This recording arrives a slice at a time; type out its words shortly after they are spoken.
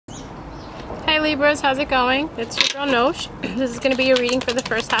Hey Libras, how's it going? It's your girl Nosh. This is going to be a reading for the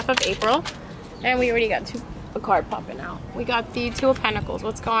first half of April. And we already got a card popping out. We got the Two of Pentacles.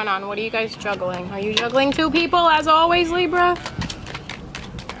 What's going on? What are you guys juggling? Are you juggling two people as always, Libra?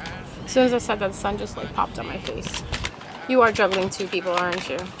 As soon as I said that, the sun just like popped on my face. You are juggling two people, aren't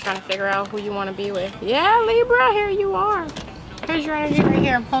you? Trying to figure out who you want to be with. Yeah, Libra, here you are. Here's your energy right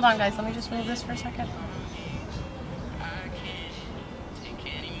here. Hold on, guys. Let me just move this for a second.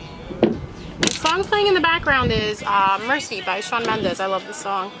 The song playing in the background is Mercy by Shawn Mendes. I love this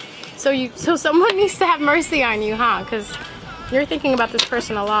song. So someone needs to have mercy on you, huh? Because you're thinking about this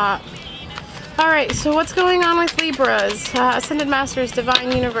person a lot. Alright, so what's going on with Libras? Ascended Masters,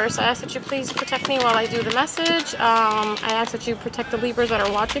 Divine Universe, I ask that you please protect me while I do the message. I ask that you protect the Libras that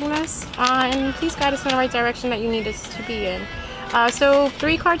are watching this. And please guide us in the right direction that you need us to be in. So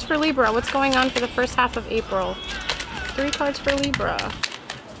 3 cards for Libra. What's going on for the first half of April? 3 cards for Libra.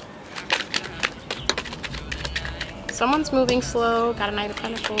 Someone's moving slow. Got a Knight of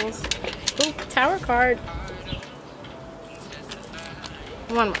Pentacles. Ooh, Tower card.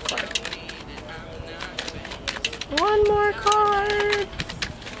 One more card. One more card.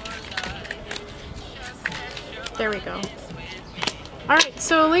 There we go. Alright,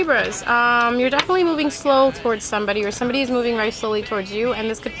 so Libras, you're definitely moving slow towards somebody, or somebody is moving very slowly towards you, and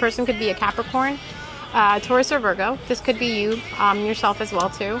this person could be a Capricorn, Taurus, or Virgo. This could be you, yourself as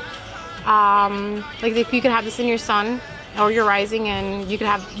well too. Like if you could have this in your sun or your rising, and you could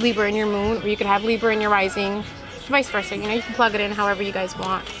have Libra in your moon, or you could have Libra in your rising, vice versa. You know, you can plug it in however you guys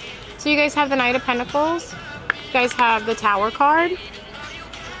want. So you guys have the Knight of Pentacles, you guys have the Tower card,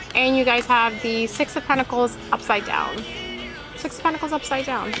 and you guys have the Six of Pentacles upside down. Six of Pentacles upside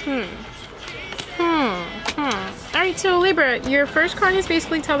down. Alright, so Libra, your first card is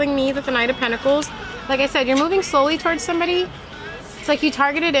basically telling me that the Knight of Pentacles, like I said, you're moving slowly towards somebody. It's like you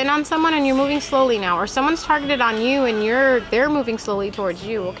targeted in on someone and you're moving slowly now, or someone's targeted on you and they're moving slowly towards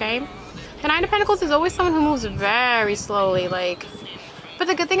you, okay? The Knight of Pentacles is always someone who moves very slowly, like, but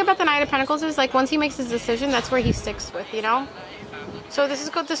the good thing about the Knight of Pentacles is, like, once he makes his decision, that's where he sticks with, you know? So this is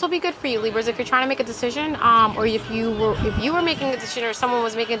good. This will be good for you, Libras, if you're trying to make a decision, or if you were making a decision, or someone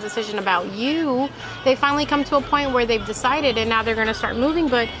was making a decision about you, they finally come to a point where they've decided and now they're going to start moving.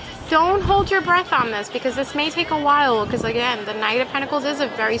 But don't hold your breath on this, because this may take a while, because again, the Knight of Pentacles is a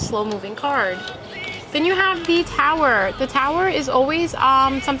very slow moving card. Then you have the Tower. The Tower is always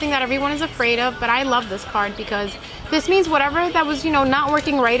something that everyone is afraid of, but I love this card because this means whatever that was, you know, not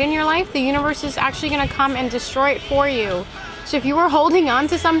working right in your life, the universe is actually going to come and destroy it for you. So if you were holding on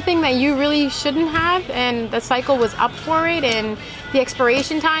to something that you really shouldn't have, and the cycle was up for it, and the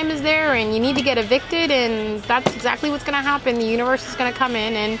expiration time is there, and you need to get evicted, and that's exactly what's going to happen. The universe is going to come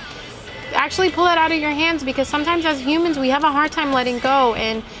in and actually pull it out of your hands, because sometimes as humans we have a hard time letting go.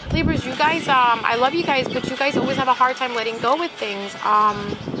 And Libras, you guys, I love you guys, but you guys always have a hard time letting go with things. I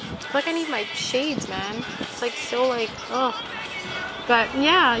feel like I need my shades, man. It's like so like, ugh. But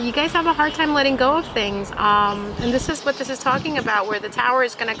yeah, you guys have a hard time letting go of things. And this is what this is talking about, where the Tower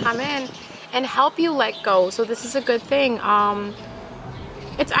is going to come in and help you let go. So this is a good thing.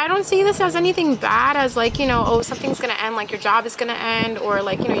 I don't see this as anything bad, as like, you know, oh, something's going to end, like your job is going to end, or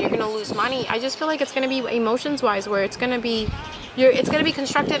like, you know, you're going to lose money. I just feel like it's going to be emotions wise, where it's going to be, it's going to be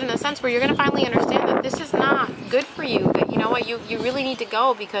constructed in a sense where you're going to finally understand that this is not good for you, that you know what, you really need to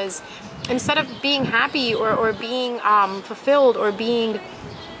go, because instead of being happy or being fulfilled or being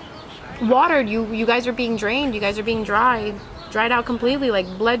watered, you guys are being drained, you guys are being dried out completely, like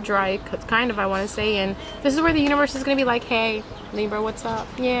blood dry, kind of, I want to say. And this is where the universe is going to be like, hey Libra, what's up?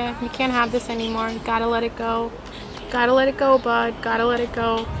 Yeah, you can't have this anymore, you gotta let it go. Gotta let it go, bud, gotta let it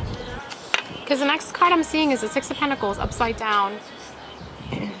go. Because the next card I'm seeing is the Six of Pentacles upside down.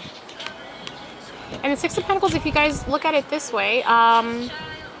 And the Six of Pentacles, if you guys look at it this way,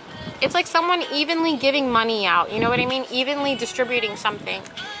 it's like someone evenly giving money out, you know what I mean? Evenly distributing something.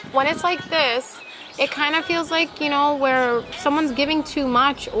 When it's like this, it kind of feels like, you know, where someone's giving too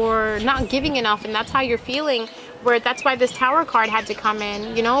much or not giving enough, and that's how you're feeling, where that's why this Tower card had to come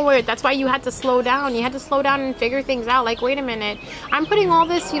in, you know, where that's why you had to slow down. You had to slow down and figure things out. Like, wait a minute, I'm putting all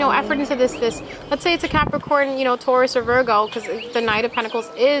this, you know, effort into this, let's say it's a Capricorn, you know, Taurus or Virgo, because the Knight of Pentacles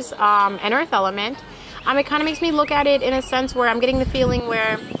is an earth element. It kind of makes me look at it in a sense where I'm getting the feeling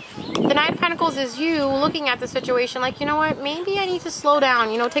where the Knight of Pentacles is you looking at the situation like, you know what, maybe I need to slow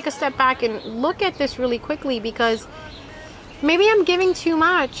down, you know, take a step back and look at this really quickly, because maybe I'm giving too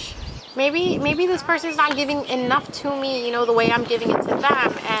much. Maybe this person's not giving enough to me, you know, the way I'm giving it to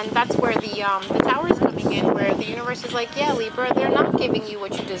them. And that's where the Tower is coming in, where the universe is like, yeah, Libra, they're not giving you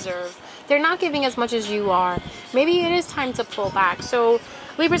what you deserve. They're not giving as much as you are. Maybe it is time to pull back. So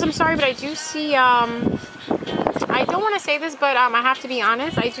Libras, I'm sorry, but I do see, I don't want to say this, but I have to be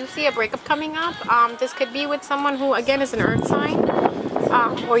honest. I do see a breakup coming up. This could be with someone who, again, is an earth sign.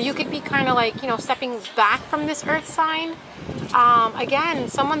 Or you could be kind of like, you know, stepping back from this earth sign. Again,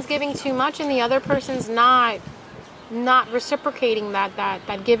 someone's giving too much and the other person's not reciprocating that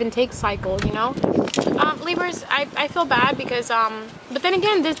give and take cycle, you know. Libras, I feel bad because but then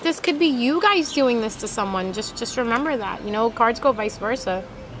again, this could be you guys doing this to someone. Just remember that, you know, cards go vice versa.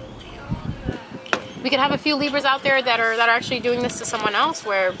 We could have a few Libras out there that are actually doing this to someone else,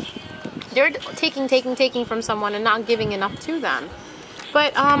 where they're taking from someone and not giving enough to them.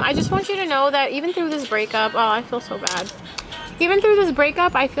 But I just want you to know that even through this breakup, oh, I feel so bad. Even through this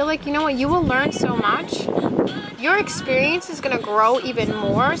breakup, I feel like, you know what, you will learn so much. Your experience is going to grow even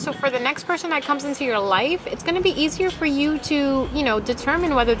more. So for the next person that comes into your life, it's going to be easier for you to, you know,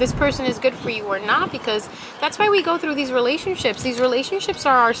 determine whether this person is good for you or not, because that's why we go through these relationships. These relationships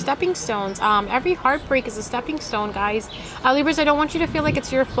are our stepping stones. Every heartbreak is a stepping stone, guys. Libras, I don't want you to feel like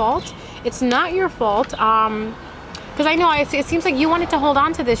it's your fault. It's not your fault. Because I know it seems like you wanted to hold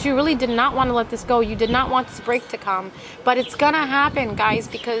on to this. You really did not want to let this go. You did not want this break to come. But it's going to happen, guys,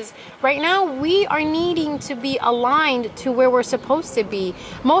 because right now we are needing to be aligned to where we're supposed to be.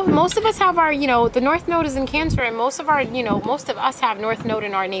 Most of us have our, you know, the North Node is in Cancer, and most of our, you know, most of us have North Node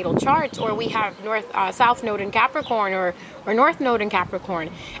in our natal charts, or we have South Node in Capricorn, or North Node in Capricorn.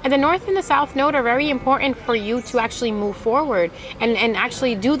 And the North and the South Node are very important for you to actually move forward and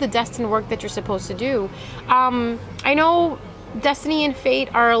actually do the destined work that you're supposed to do. I know destiny and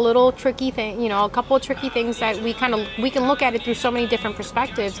fate are a little tricky thing, you know, a couple of tricky things that we can look at it through so many different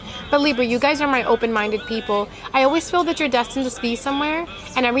perspectives. But Libra, you guys are my open-minded people. I always feel that you're destined to be somewhere,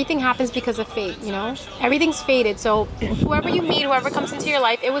 and everything happens because of fate, you know. Everything's fated. So whoever you meet, whoever comes into your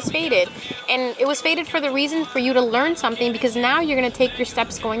life, it was fated. And it was fated for the reason for you to learn something, because now you're going to take your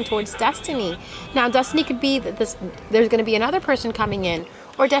steps going towards destiny. Now, destiny could be that there's going to be another person coming in.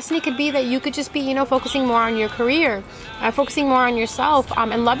 Or destiny could be that you could just be, you know, focusing more on your career, focusing more on yourself,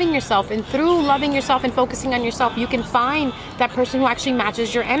 and loving yourself. And through loving yourself and focusing on yourself, you can find that person who actually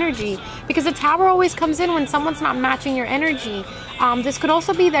matches your energy. Because the Tower always comes in when someone's not matching your energy. This could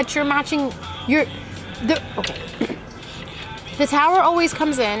also be that you're matching okay. The Tower always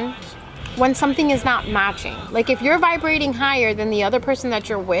comes in when something is not matching. Like if you're vibrating higher than the other person that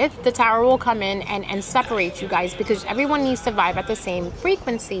you're with, the Tower will come in and separate you guys, because everyone needs to vibe at the same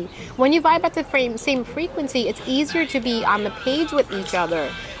frequency. When you vibe at the same frequency, it's easier to be on the page with each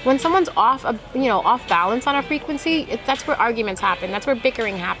other. When someone's off balance on a frequency, that's where arguments happen. That's where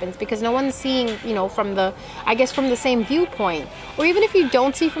bickering happens, because no one's seeing, you know, from the same viewpoint. Or even if you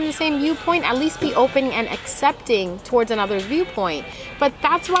don't see from the same viewpoint, at least be open and accepting towards another's viewpoint. But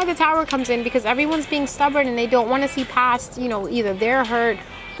that's why the Tower comes in, because everyone's being stubborn and they don't want to see past, you know, either their hurt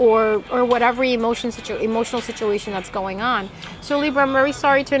or whatever emotional situation that's going on. So Libra, I'm very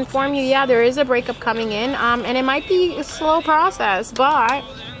sorry to inform you, yeah, there is a breakup coming in, and it might be a slow process, but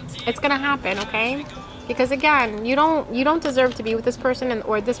it's gonna happen, okay? Because again, you don't deserve to be with this person,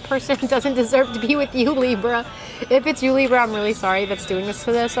 or this person doesn't deserve to be with you, Libra. If it's you, Libra, I'm really sorry that's doing this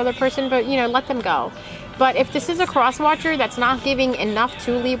to this other person, but you know, let them go. But if this is a cross watcher that's not giving enough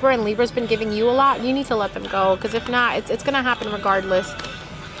to Libra, and Libra's been giving you a lot, you need to let them go, because if not, it's gonna happen regardless.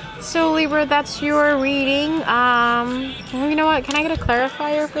 So Libra, that's your reading. You know what? Can I get a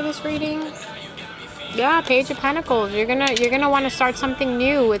clarifier for this reading? Yeah, Page of Pentacles. You're gonna want to start something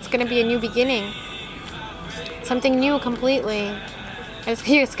new. It's gonna be a new beginning. Something new completely. It's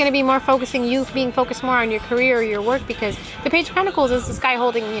going to be more being focused more on your career or your work, because the Page of Pentacles is this guy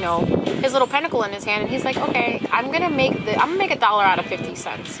holding, you know, his little pentacle in his hand, and he's like, okay, I'm gonna make $1 out of 50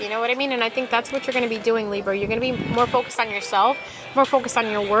 cents. You know what I mean? And I think that's what you're going to be doing, Libra. You're going to be more focused on yourself, more focused on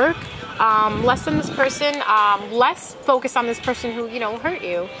your work, less on this person, less focused on this person who, you know, hurt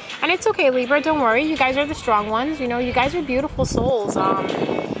you. And it's okay, Libra. Don't worry. You guys are the strong ones. You know, you guys are beautiful souls.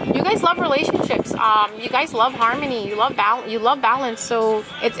 You guys love relationships. You guys love harmony. You love balance. So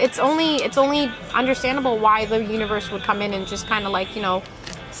it's only understandable why the universe would come in and just kind of like, you know,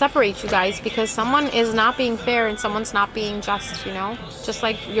 separate you guys, because someone is not being fair and someone's not being just, you know, just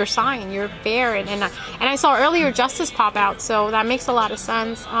like your sign. You're fair, and I saw earlier justice pop out, so that makes a lot of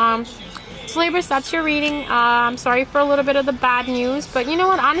sense. So Libra, that's your reading. I'm sorry for a little bit of the bad news, but you know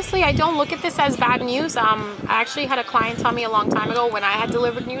what? Honestly, I don't look at this as bad news. I actually had a client tell me a long time ago, when I had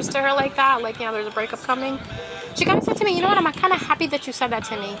delivered news to her like that, like, you know, there's a breakup coming. She kind of said to me, you know what? I'm kind of happy that you said that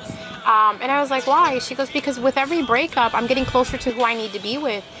to me. And I was like, why? She goes, because with every breakup, I'm getting closer to who I need to be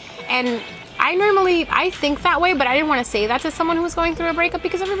with. And I think that way, but I didn't want to say that to someone who was going through a breakup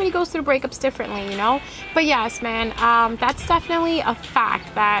because everybody goes through breakups differently, you know? But yes, man, that's definitely a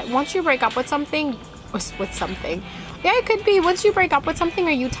fact that once you break up with something, yeah, it could be once you break up with something,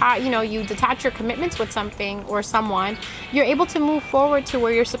 or you detach your commitments with something or someone, you're able to move forward to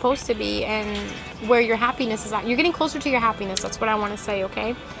where you're supposed to be and where your happiness is at. You're getting closer to your happiness. That's what I want to say,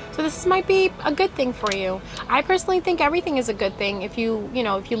 okay? So this might be a good thing for you. I personally think everything is a good thing if you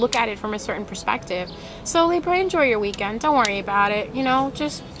look at it from a certain perspective. So Libra, enjoy your weekend. Don't worry about it. You know,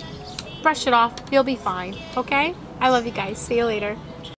 just brush it off. You'll be fine, okay? I love you guys. See you later.